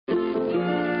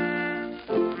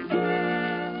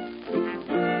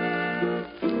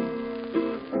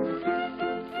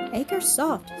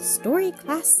AcreSoft Story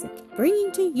Classic,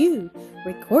 bringing to you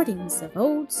recordings of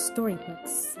old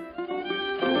storybooks.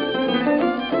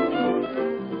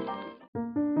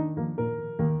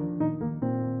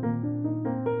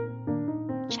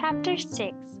 Chapter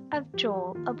 6 of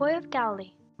Joel, a Boy of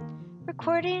Galilee.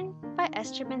 Recorded by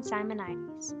Esterman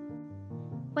Simonides.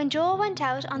 When Joel went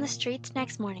out on the streets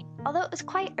next morning, although it was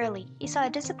quite early, he saw a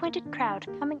disappointed crowd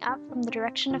coming up from the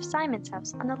direction of Simon's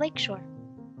house on the lake shore.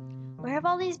 "Where have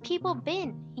all these people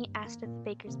been?" he asked of the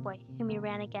baker's boy, whom he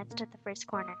ran against at the first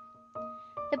corner.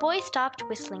 The boy stopped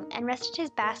whistling and rested his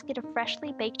basket of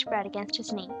freshly baked bread against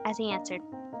his knee as he answered,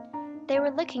 "They were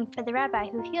looking for the rabbi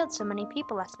who healed so many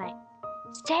people last night.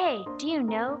 Stay, do you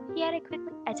know," he added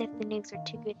quickly, as if the news were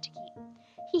too good to keep,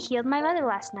 "he healed my mother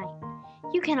last night.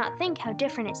 You cannot think how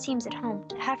different it seems at home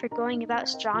to have her going about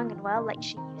strong and well like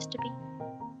she used to be."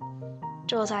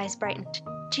 Joel's eyes brightened.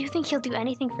 "Do you think he'll do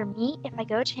anything for me if I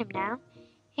go to him now?"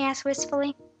 he asked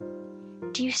wistfully.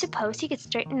 "Do you suppose he could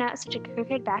straighten out such a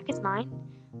crooked back as mine?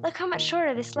 Look how much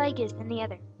shorter this leg is than the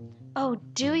other. Oh,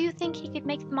 do you think he could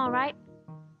make them all right?"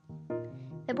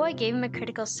 The boy gave him a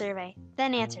critical survey,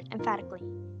 then answered emphatically,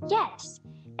 "Yes!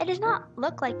 It does not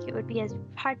look like it would be as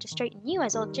hard to straighten you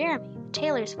as old Jeremy, the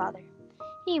tailor's father.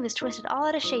 He was twisted all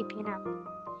out of shape, you know.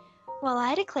 Well,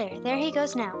 I declare, there he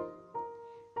goes now."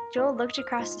 Joel looked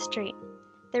across the street.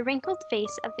 The wrinkled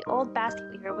face of the old basket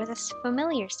weaver was a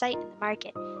familiar sight in the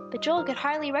market, but Joel could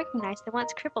hardly recognize the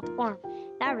once crippled form,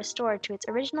 now restored to its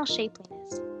original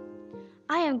shapeliness.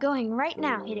 "I am going right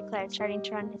now," he declared, starting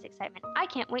to run in his excitement. "I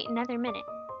can't wait another minute."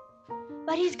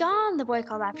 "But he's gone!" the boy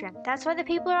called after him. "That's why the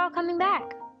people are all coming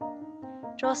back."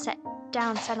 Joel sat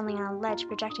down suddenly on a ledge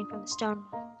projecting from the stone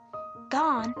wall.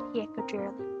 "Gone?" he echoed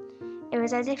drearily. It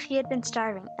was as if he had been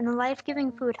starving, and the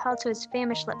life-giving food held to his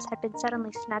famished lips had been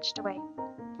suddenly snatched away.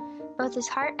 Both his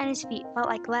heart and his feet felt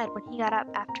like lead when he got up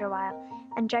after a while,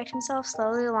 and dragged himself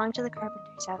slowly along to the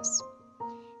carpenter's house.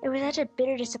 It was such a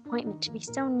bitter disappointment to be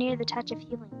so near the touch of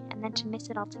healing, and then to miss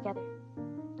it altogether.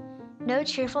 No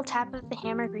cheerful tap of the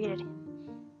hammer greeted him.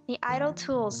 The idle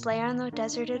tools lay on the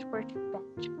deserted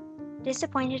workbench.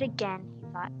 Disappointed again, he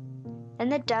thought. Then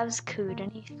the doves cooed,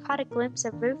 and he caught a glimpse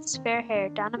of Ruth's fair hair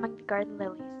down among the garden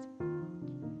lilies.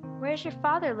 "Where's your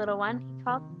father, little one?" he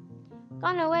called.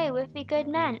 "Gone away with the good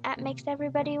man 'at makes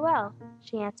everybody well,"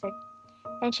 she answered.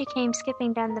 Then she came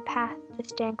skipping down the path to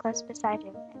stand close beside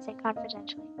him and say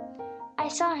confidentially, "I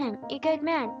saw him, a good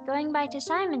man, going by to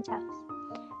Simon's house.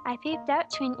 I peeped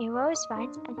out tween a rose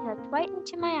vines, and he looked right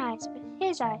into my eyes with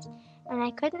his eyes, and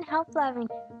I couldn't help loving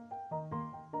him."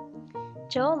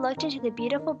 Joel looked into the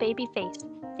beautiful baby face,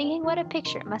 thinking what a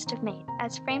picture it must have made,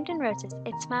 as framed in roses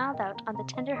it smiled out on the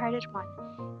tender-hearted one,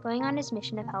 going on his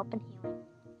mission of help and healing.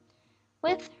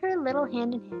 With her little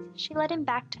hand in his, she led him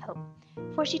back to hope,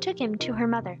 for she took him to her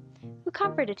mother, who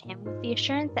comforted him with the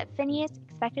assurance that Phineas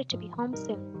expected to be home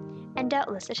soon, and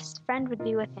doubtless that his friend would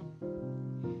be with him.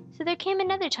 So there came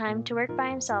another time to work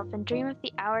by himself and dream of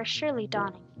the hour surely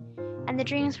dawning, and the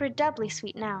dreams were doubly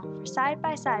sweet now, for side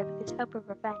by side with his hope of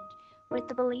revenge, with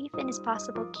the belief in his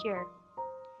possible cure.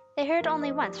 They heard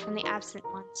only once from the absent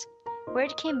ones.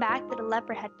 Word came back that a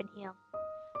leper had been healed.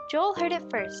 Joel heard it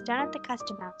first, down at the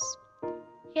custom house.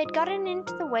 He had gotten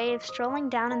into the way of strolling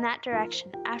down in that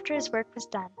direction after his work was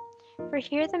done, for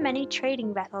here the many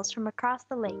trading vessels from across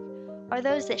the lake, or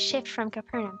those that shipped from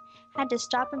Capernaum, had to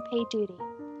stop and pay duty.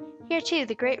 Here, too,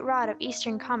 the great road of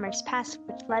eastern commerce passed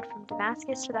which led from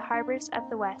Damascus to the harbors of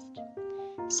the west.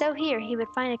 So here he would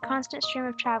find a constant stream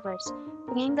of travelers,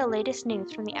 bringing the latest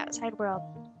news from the outside world.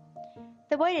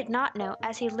 The boy did not know,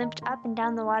 as he limped up and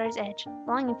down the water's edge,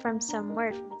 longing for some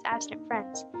word from his absent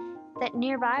friends, that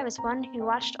nearby was one who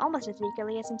watched almost as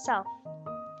eagerly as himself.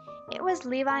 It was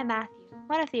Levi Matthew,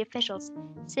 one of the officials,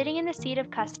 sitting in the seat of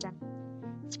custom.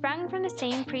 Sprung from the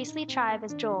same priestly tribe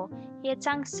as Joel, he had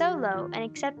sunk so low in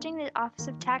accepting the office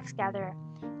of tax gatherer,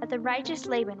 that the righteous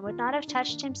Laban would not have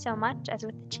touched him so much as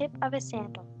with the tip of his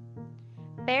sandal.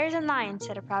 "Bears and lions,"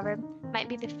 said a proverb, "might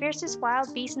be the fiercest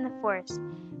wild beasts in the forest,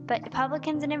 but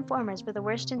publicans and informers were the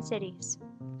worst in cities.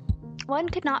 One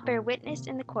could not bear witness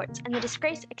in the courts, and the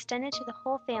disgrace extended to the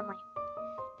whole family.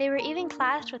 They were even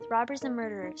classed with robbers and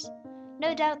murderers.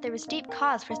 No doubt there was deep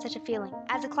cause for such a feeling.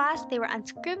 As a class, they were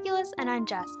unscrupulous and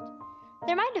unjust.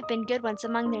 There might have been good ones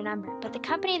among their number, but the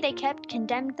company they kept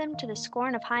condemned them to the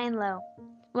scorn of high and low.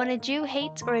 When a Jew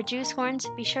hates or a Jew scorns,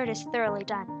 be sure it is thoroughly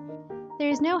done. There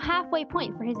is no halfway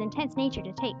point for his intense nature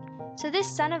to take. So this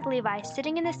son of Levi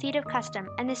sitting in the seat of custom,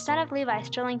 and this son of Levi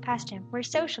strolling past him, were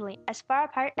socially as far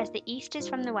apart as the east is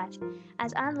from the west,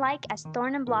 as unlike as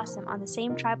thorn and blossom on the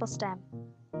same tribal stem.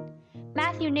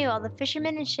 Matthew knew all the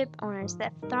fishermen and ship owners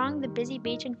that thronged the busy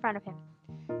beach in front of him.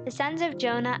 The sons of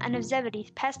Jonah and of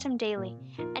Zebedee passed him daily,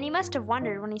 and he must have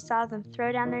wondered when he saw them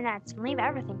throw down their nets and leave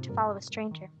everything to follow a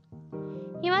stranger.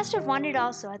 He must have wondered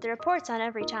also at the reports on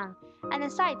every tongue, and the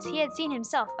sights he had seen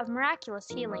himself of miraculous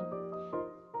healing.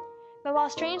 But while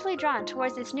strangely drawn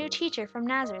towards this new teacher from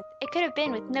Nazareth, it could have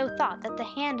been with no thought that the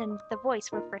hand and the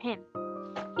voice were for him.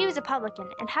 He was a publican,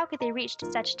 and how could they reach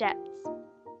to such depths?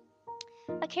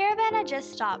 A caravan had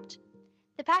just stopped.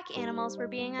 The pack animals were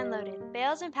being unloaded,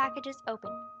 bales and packages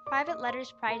opened, private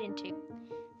letters pried into.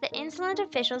 The insolent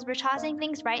officials were tossing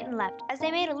things right and left as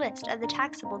they made a list of the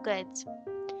taxable goods.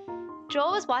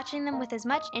 Joel was watching them with as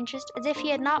much interest as if he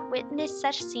had not witnessed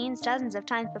such scenes dozens of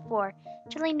times before,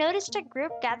 till he noticed a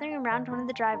group gathering around one of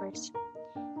the drivers.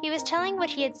 He was telling what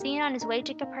he had seen on his way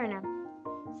to Capernaum.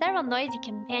 Several noisy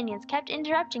companions kept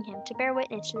interrupting him to bear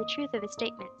witness to the truth of his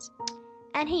statements.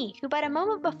 And he, who but a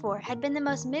moment before had been the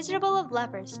most miserable of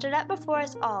lepers, stood up before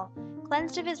us all,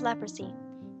 cleansed of his leprosy.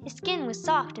 His skin was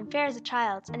soft and fair as a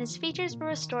child's, and his features were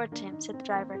restored to him, said the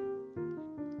driver.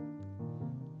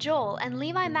 Joel and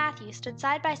Levi Matthew stood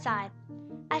side by side.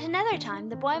 At another time,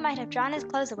 the boy might have drawn his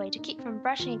clothes away to keep from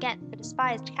brushing against the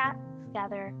despised tax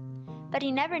gatherer, but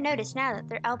he never noticed now that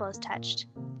their elbows touched.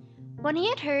 When he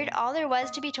had heard all there was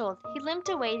to be told, he limped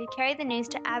away to carry the news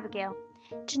to Abigail.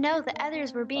 To know that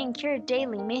others were being cured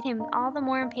daily made him all the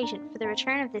more impatient for the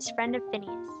return of this friend of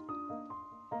Phineas.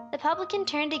 The publican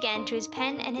turned again to his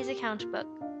pen and his account book.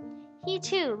 He,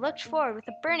 too, looked forward with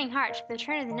a burning heart to the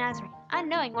return of the Nazarene,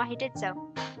 unknowing why he did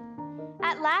so.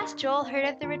 At last Joel heard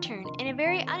of the return in a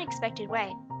very unexpected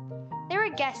way. There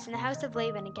were guests in the house of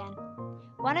Laban again,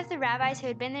 one of the rabbis who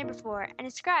had been there before, and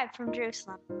a scribe from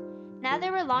Jerusalem. Now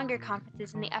there were longer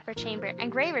conferences in the upper chamber,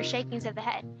 and graver shakings of the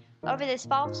head, over this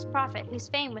false prophet whose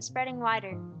fame was spreading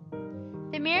wider.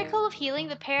 The miracle of healing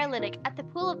the paralytic at the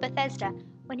pool of Bethesda,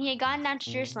 when he had gone down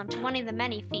to Jerusalem to one of the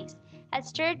many feasts, had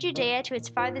stirred Judea to its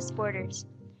farthest borders.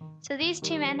 So these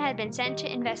two men had been sent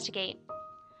to investigate.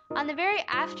 On the very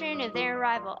afternoon of their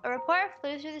arrival, a report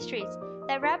flew through the streets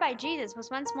that Rabbi Jesus was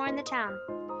once more in the town.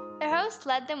 Their host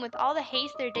led them with all the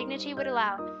haste their dignity would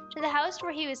allow to the house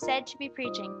where he was said to be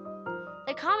preaching.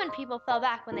 The common people fell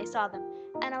back when they saw them,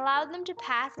 and allowed them to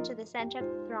pass into the center of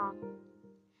the throng.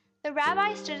 The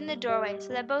rabbi stood in the doorway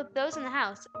so that both those in the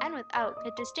house and without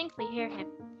could distinctly hear him.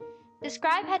 The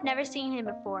scribe had never seen him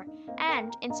before,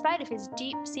 and, in spite of his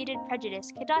deep-seated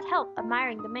prejudice, could not help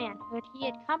admiring the man whom he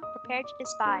had come prepared to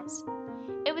despise.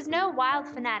 It was no wild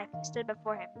fanatic who stood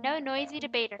before him, no noisy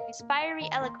debater whose fiery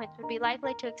eloquence would be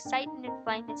likely to excite and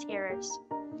inflame his hearers.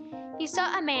 He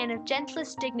saw a man of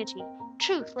gentlest dignity.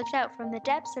 Truth looked out from the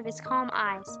depths of his calm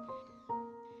eyes.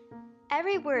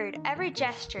 Every word, every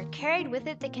gesture carried with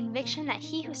it the conviction that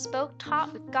he who spoke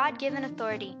taught with God-given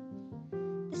authority.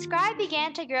 The scribe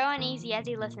began to grow uneasy as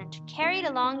he listened, carried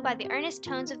along by the earnest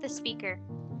tones of the speaker.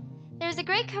 There was a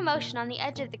great commotion on the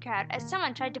edge of the crowd as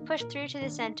someone tried to push through to the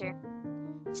center.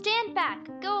 "Stand back!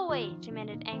 Go away!"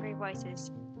 demanded angry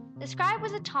voices. The scribe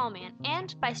was a tall man,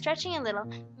 and, by stretching a little,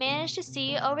 managed to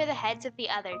see over the heads of the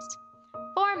others.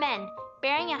 4 men,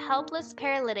 bearing a helpless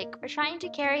paralytic, were trying to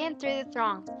carry him through the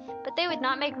throngs, but they would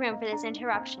not make room for this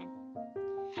interruption.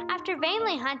 After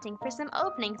vainly hunting for some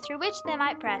opening through which they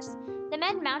might press, the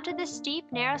men mounted the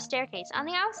steep, narrow staircase on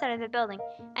the outside of the building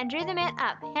and drew the man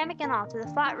up, hammock and all, to the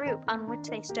flat roof on which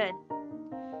they stood.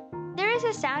 There was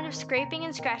a sound of scraping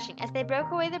and scratching as they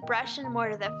broke away the brush and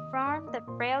mortar that formed the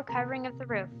frail covering of the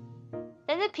roof.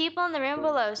 Then the people in the room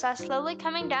below saw slowly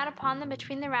coming down upon them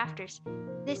between the rafters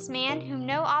this man whom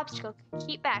no obstacle could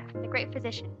keep back from the great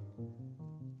physician.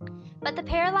 But the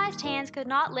paralyzed hands could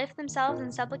not lift themselves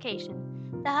in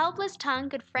supplication. The helpless tongue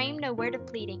could frame no word of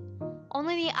pleading.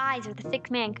 Only the eyes of the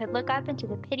sick man could look up into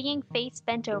the pitying face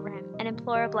bent over him and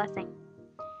implore a blessing.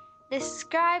 The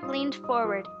scribe leaned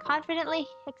forward, confidently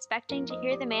expecting to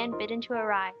hear the man bidden to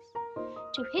arise.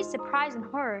 To his surprise and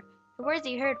horror, the words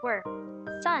he heard were,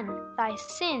 "Son, thy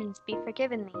sins be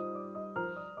forgiven thee."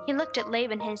 He looked at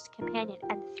Laban and his companion,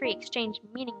 and the 3 exchanged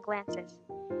meaning glances.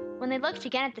 When they looked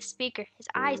again at the speaker, his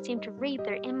eyes seemed to read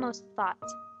their inmost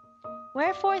thoughts.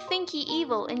 "Wherefore think ye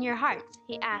evil in your hearts?"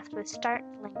 he asked with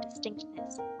startling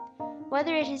distinctness.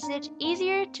 "Whether it is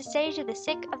easier to say to the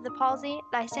sick of the palsy,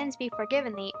 Thy sins be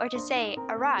forgiven thee, or to say,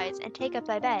 Arise, and take up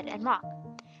thy bed, and walk.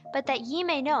 But that ye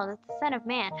may know that the Son of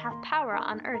Man hath power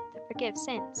on earth to forgive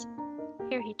sins."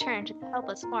 Here he turned to the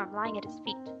helpless form lying at his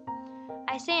feet.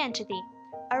 "I say unto thee,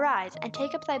 Arise, and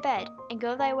take up thy bed, and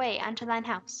go thy way unto thine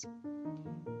house."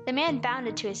 The man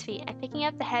bounded to his feet, and picking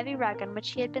up the heavy rug on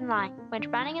which he had been lying, went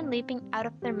running and leaping out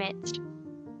of their midst.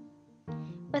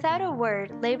 With Without a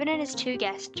word, Laban and his two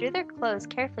guests drew their clothes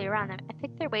carefully around them and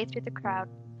picked their way through the crowd.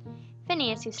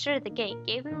 Phineas, who stood at the gate,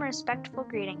 gave them a respectful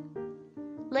greeting.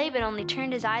 Laban only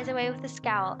turned his eyes away with a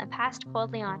scowl and passed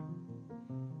coldly on.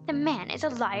 "The man is a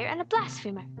liar and a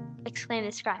blasphemer!" exclaimed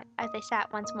the scribe, as they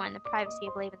sat once more in the privacy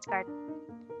of Laban's garden.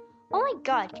 "Only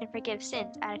God can forgive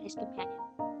sins," added his companion.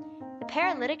 "The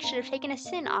paralytic should have taken a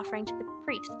sin offering to the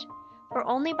priest, for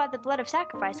only by the blood of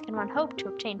sacrifice can one hope to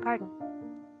obtain pardon."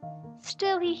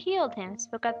 "Still he healed him,"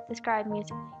 spoke up the scribe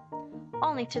musingly.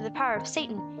 "Only through the power of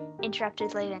Satan,"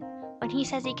 interrupted Laban. "When he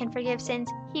says he can forgive sins,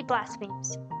 he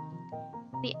blasphemes."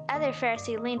 The other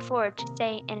Pharisee leaned forward to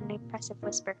say in an impressive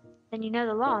whisper, "Then you know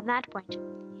the law on that point.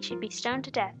 He should be stoned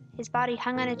to death, his body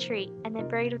hung on a tree, and then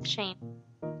buried with shame."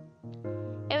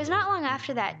 It was not long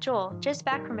after that Joel, just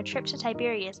back from a trip to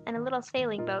Tiberias in a little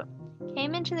sailing boat,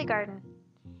 came into the garden.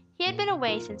 He had been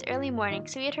away since early morning,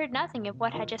 so he had heard nothing of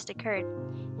what had just occurred.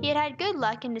 He had had good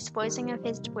luck in disposing of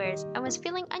his wares, and was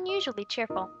feeling unusually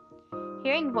cheerful.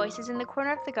 Hearing voices in the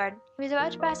corner of the garden, he was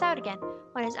about to pass out again,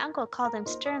 when his uncle called him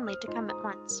sternly to come at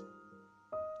once.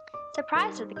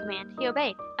 Surprised at the command, he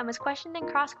obeyed, and was questioned and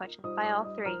cross-questioned by all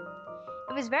three.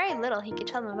 It was very little he could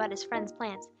tell them about his friend's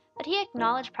plans, but he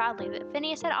acknowledged proudly that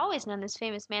Phineas had always known this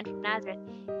famous man from Nazareth,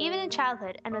 even in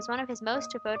childhood, and was one of his most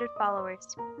devoted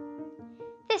followers.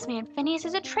 "This man Phineas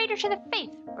is a traitor to the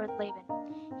faith," roared Laban.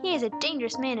 "He is a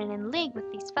dangerous man and in league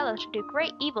with these fellows to do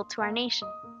great evil to our nation."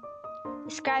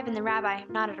 The scribe and the rabbi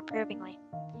nodded approvingly.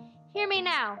 "Hear me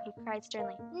now," he cried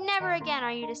sternly. "Never again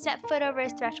are you to set foot over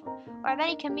his threshold, or have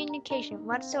any communication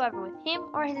whatsoever with him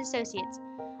or his associates.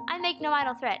 I make no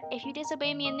idle threat. If you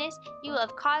disobey me in this, you will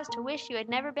have cause to wish you had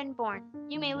never been born.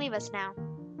 You may leave us now."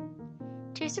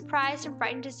 Too surprised and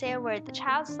frightened to say a word, the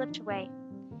child slipped away.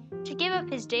 To give up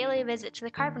his daily visit to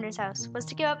the carpenter's house was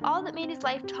to give up all that made his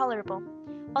life tolerable,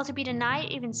 while to be denied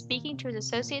even speaking to his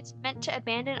associates meant to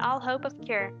abandon all hope of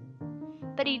cure.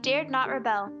 But he dared not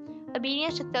rebel.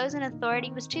 Obedience to those in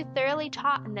authority was too thoroughly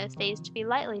taught in those days to be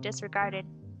lightly disregarded.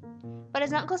 But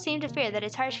his uncle seemed to fear that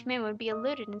his harsh command would be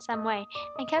eluded in some way,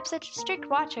 and kept such a strict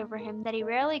watch over him that he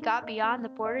rarely got beyond the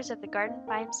borders of the garden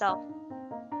by himself.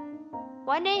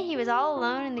 One day he was all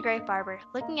alone in the grape arbor,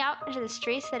 looking out into the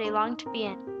streets that he longed to be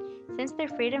in, since their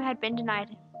freedom had been denied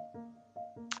him.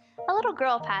 A little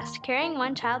girl passed, carrying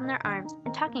one child in her arms,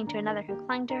 and talking to another who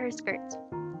clung to her skirts.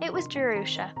 It was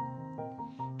Jerusha.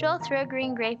 Joel threw a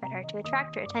green grape at her to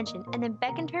attract her attention, and then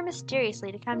beckoned her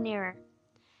mysteriously to come nearer.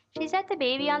 She set the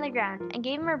baby on the ground, and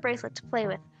gave him her bracelet to play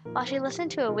with, while she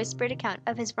listened to a whispered account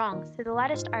of his wrongs through the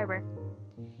latticed arbor.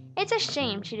 "It's a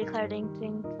shame," she declared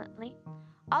indignantly.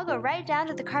 "I'll go right down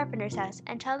to the carpenter's house,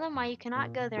 and tell them why you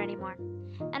cannot go there any more.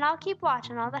 And I'll keep watch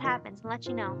on all that happens, and let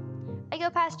you know. I go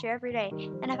past here every day,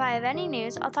 and if I have any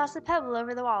news, I'll toss a pebble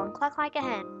over the wall and cluck like a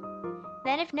hen.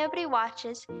 Then if nobody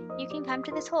watches, you can come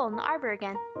to this hole in the arbor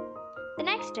again." The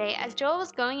next day, as Joel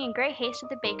was going in great haste to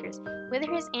the baker's,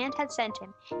 whither his aunt had sent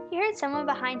him, he heard someone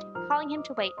behind him, calling him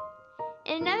to wait.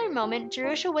 In another moment,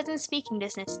 Jerusha was in speaking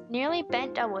distance, nearly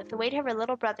bent double with the weight of her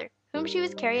little brother, whom she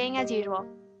was carrying as usual.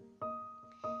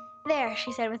 "There,"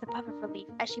 she said with a puff of relief,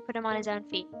 as she put him on his own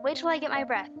feet. "Wait till I get my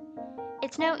breath.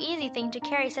 It's no easy thing to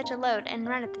carry such a load and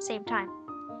run at the same time.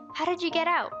 How did you get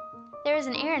out?" "There was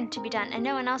an errand to be done, and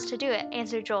no one else to do it,"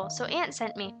 answered Joel, "so Aunt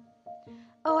sent me."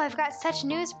 "Oh, I've got such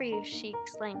news for you!" she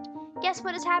exclaimed. "Guess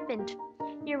what has happened?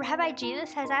 Your Rabbi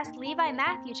Jesus has asked Levi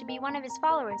Matthew to be one of his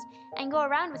followers, and go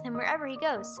around with him wherever he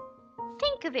goes.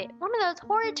 Think of it! One of those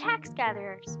horrid tax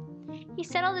gatherers! He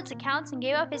settled his accounts and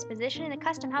gave up his position in the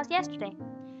custom house yesterday,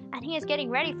 and he is getting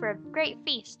ready for a great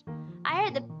feast. I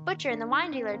heard the butcher and the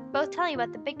wine dealer both telling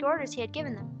about the big orders he had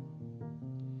given them.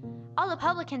 All the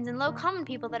publicans and low common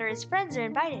people that are his friends are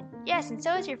invited. Yes, and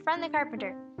so is your friend the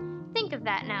carpenter. Think of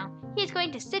that now! He is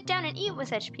going to sit down and eat with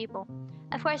such people.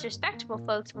 Of course, respectable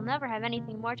folks will never have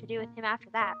anything more to do with him after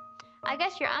that. I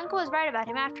guess your uncle was right about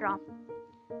him after all."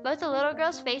 Both the little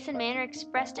girl's face and manner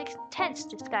expressed intense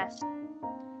disgust.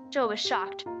 Joel was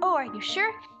shocked. "Oh, are you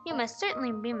sure? You must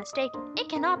certainly be mistaken. It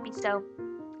cannot be so."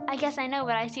 "I guess I know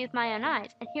what I see with my own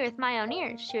eyes, and hear with my own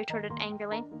ears," she retorted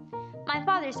angrily. "My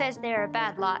father says they are a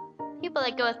bad lot. People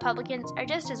that go with publicans are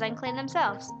just as unclean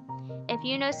themselves. If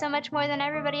you know so much more than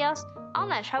everybody else, I'll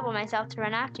not trouble myself to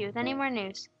run after you with any more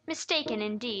news. Mistaken,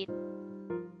 indeed."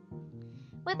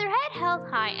 With her head held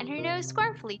high and her nose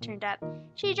scornfully turned up,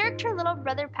 she jerked her little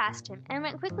brother past him, and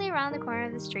went quickly around the corner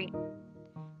of the street.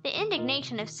 The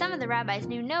indignation of some of the rabbis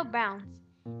knew no bounds.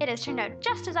 "It has turned out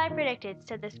just as I predicted,"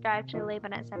 said the scribe to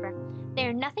Laban at supper. "They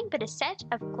are nothing but a set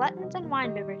of gluttons and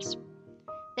wine-bibbers."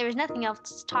 There was nothing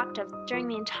else talked of during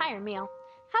the entire meal.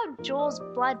 How Joel's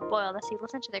blood boiled as he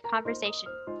listened to their conversation.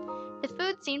 The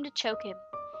food seemed to choke him.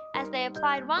 As they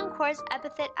applied one coarse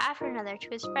epithet after another to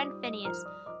his friend Phineas,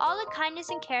 all the kindness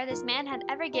and care this man had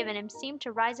ever given him seemed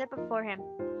to rise up before him.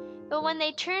 But when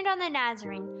they turned on the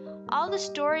Nazarene, all the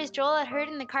stories Joel had heard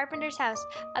in the carpenter's house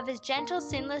of his gentle,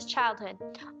 sinless childhood,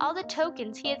 all the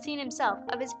tokens he had seen himself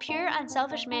of his pure,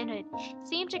 unselfish manhood,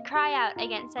 seemed to cry out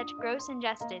against such gross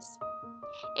injustice.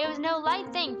 It was no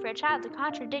light thing for a child to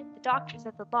contradict the doctrines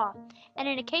of the law, and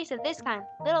in a case of this kind,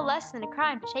 little less than a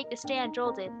crime to take the stand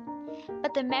Joel did.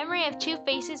 But the memory of two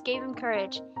faces gave him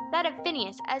courage, that of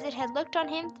Phineas as it had looked on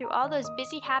him through all those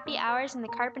busy, happy hours in the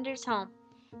carpenter's home.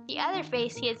 The other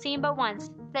face he had seen but once,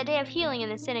 that day of healing in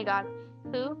the synagogue,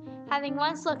 who, having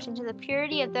once looked into the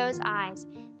purity of those eyes,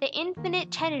 the infinite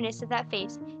tenderness of that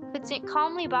face, could sit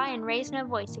calmly by and raise no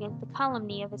voice against the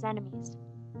calumny of his enemies.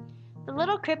 The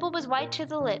little cripple was white to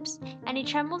the lips, and he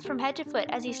trembled from head to foot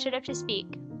as he stood up to speak.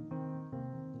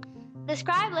 The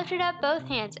scribe lifted up both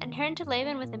hands and turned to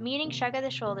Laban with a meaning shrug of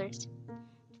the shoulders.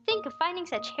 "To think of finding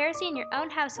such heresy in your own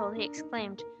household," he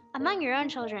exclaimed, "among your own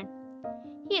children."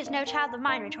 "He is no child of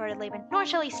mine," retorted Laban, "nor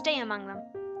shall he stay among them."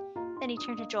 Then he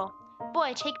turned to Joel.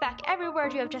 "Boy, take back every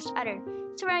word you have just uttered.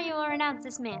 Swear you will renounce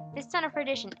this man, this son of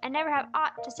perdition, and never have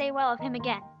aught to say well of him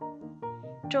again."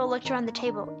 Joel looked around the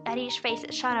table, at each face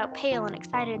that shone out pale and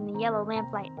excited in the yellow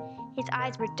lamplight. His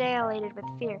eyes were dilated with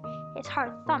fear. His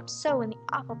heart thumped so in the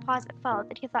awful pause that followed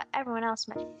that he thought everyone else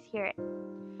might hear it.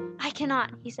 "I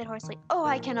cannot," he said hoarsely. "Oh,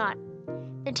 I cannot!"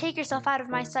 "Then take yourself out of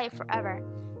my sight forever.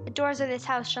 The doors of this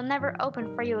house shall never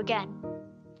open for you again."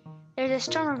 There was a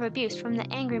storm of abuse from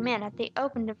the angry man at the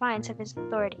open defiance of his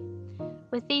authority.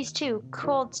 With these two,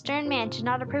 cold, stern man did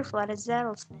not approve at his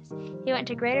zealousness. He went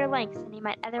to greater lengths than he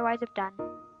might otherwise have done.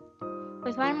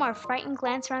 With one more frightened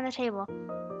glance around the table,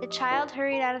 the child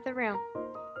hurried out of the room.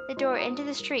 The door into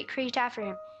the street creaked after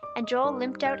him, and Joel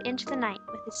limped out into the night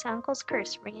with his uncle's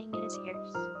curse ringing in his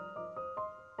ears.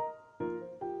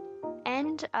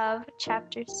 End of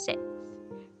chapter 6.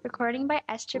 Recording by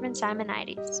Esteban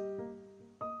Simonides.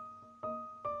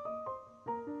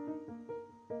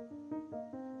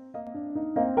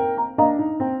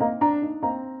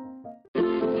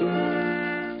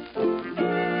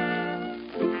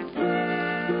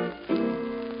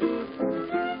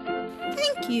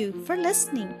 Thank you for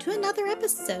listening to another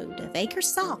episode of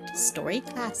AcreSoft Story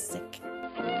Classic.